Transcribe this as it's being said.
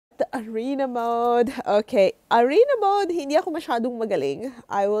Arena mode. Okay. Arena mode, hindi ako masyadong magaling.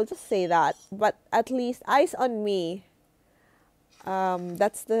 I will just say that. But at least, eyes on me.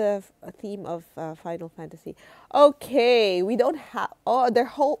 That's the theme of Final Fantasy. Okay, we don't have. Oh,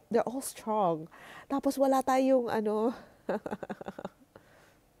 they're all strong. Tapos wala tayong ano,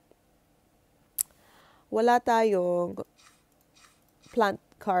 wala tayong plant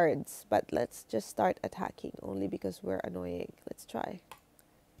cards. But let's just start attacking only because we're annoying. Let's try.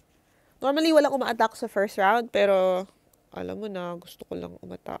 Normally walang uma-attack sa first round, pero alam mo na, gusto ko lang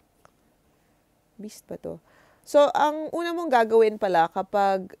umattack. Beast ba to? So, ang una mong gagawin pala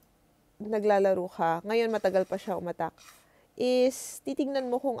kapag naglalaro ka, ngayon matagal pa siya umattack, is titingnan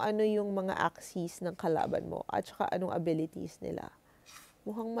mo kung ano yung mga axes ng kalaban mo at saka anong abilities nila.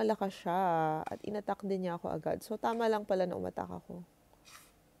 Mukhang malakas siya at inattack din niya ako agad. So, tama lang pala na umattack ako.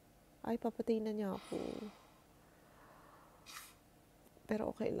 Ay, papatay na niya ako.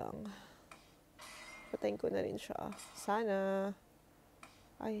 Pero okay lang. Patayin ko na rin siya. Sana.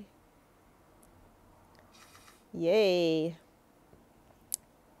 Ay. Yay!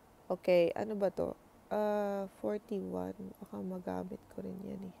 Okay, ano ba to? 41. Baka magamit ko rin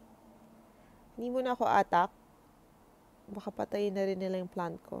yan eh. Hindi mo na ako attack. Baka patayin na rin nila yung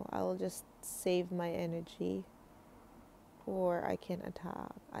plant ko. I'll just save my energy. Or I can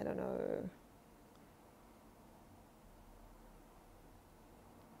attack. I don't know.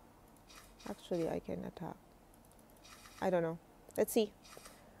 Actually, I can attack. I don't know. Let's see.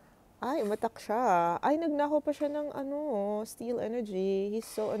 Ay, umatak siya. Ay, nagnakaw pa siya ng steel energy. He's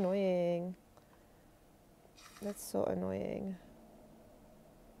so annoying. That's so annoying.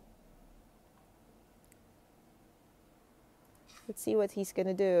 Let's see what he's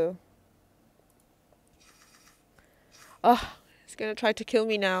gonna do. Oh, he's gonna try to kill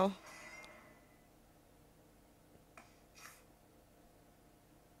me now.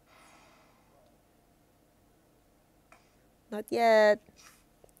 Not yet.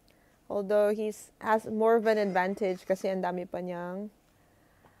 Although has more of an advantage kasi ang dami pa niyang.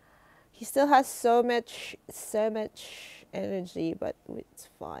 He still has so much energy, but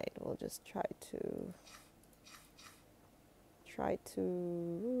it's fine. We'll just try to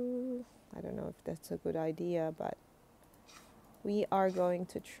I don't know if that's a good idea, but we are going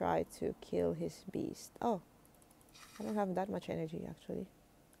to try to kill his beast. Oh, I don't have that much energy actually.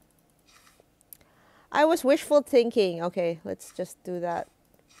 I was wishful thinking. Okay, let's just do that.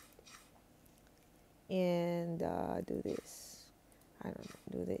 And do this. I don't know,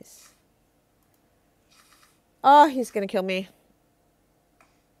 do this. Oh, he's gonna kill me.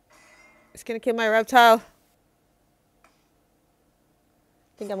 He's gonna kill my reptile.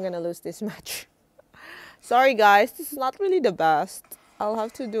 I think I'm gonna lose this match. Sorry guys, this is not really the best. I'll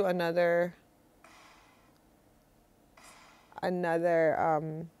have to do another I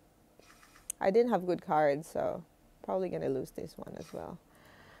didn't have good cards, so probably gonna lose this one as well.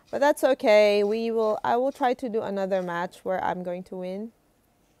 But that's okay. I will try to do another match where I'm going to win.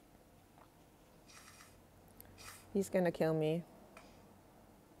 He's gonna kill me.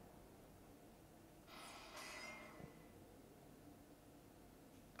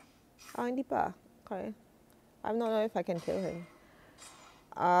 Oh, hindi pa. Okay. I don't know if I can kill him.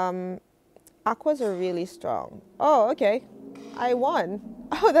 Aquas are really strong. Oh, okay. I won.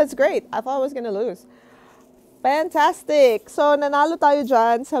 Oh, that's great. I thought I was gonna lose. Fantastic! So, nanalo tayo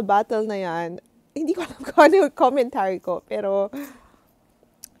dyan sa battle na yan. Hindi ko alam kung ano yung commentary ko, pero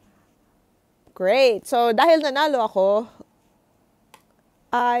great! So, dahil nanalo ako,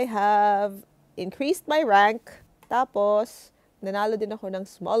 I have increased my rank. Tapos, nanalo din ako ng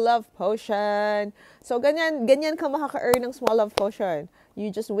small love potion. So, ganyan ka makaka-earn ng small love potion.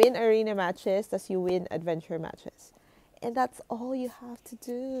 You just win arena matches, tas you win adventure matches. And that's all you have to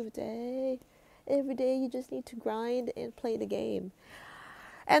do, day. Every day you just need to grind and play the game.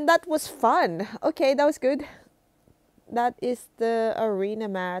 And that was fun. Okay, that was good. That is the arena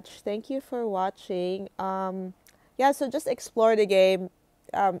match. Thank you for watching. Yeah, so just explore the game.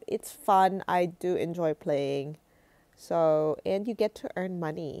 It's fun. I do enjoy playing. So, and you get to earn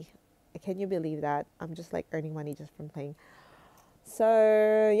money. Can you believe that? I'm just like earning money just from playing.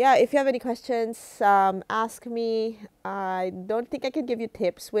 So, yeah, if you have any questions, ask me. I don't think I can give you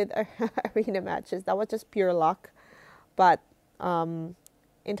tips with arena matches. That was just pure luck. But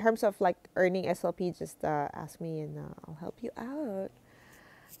in terms of like earning SLP, just ask me and I'll help you out.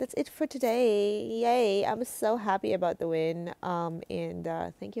 That's it for today. Yay! I'm so happy about the win. And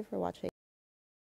thank you for watching.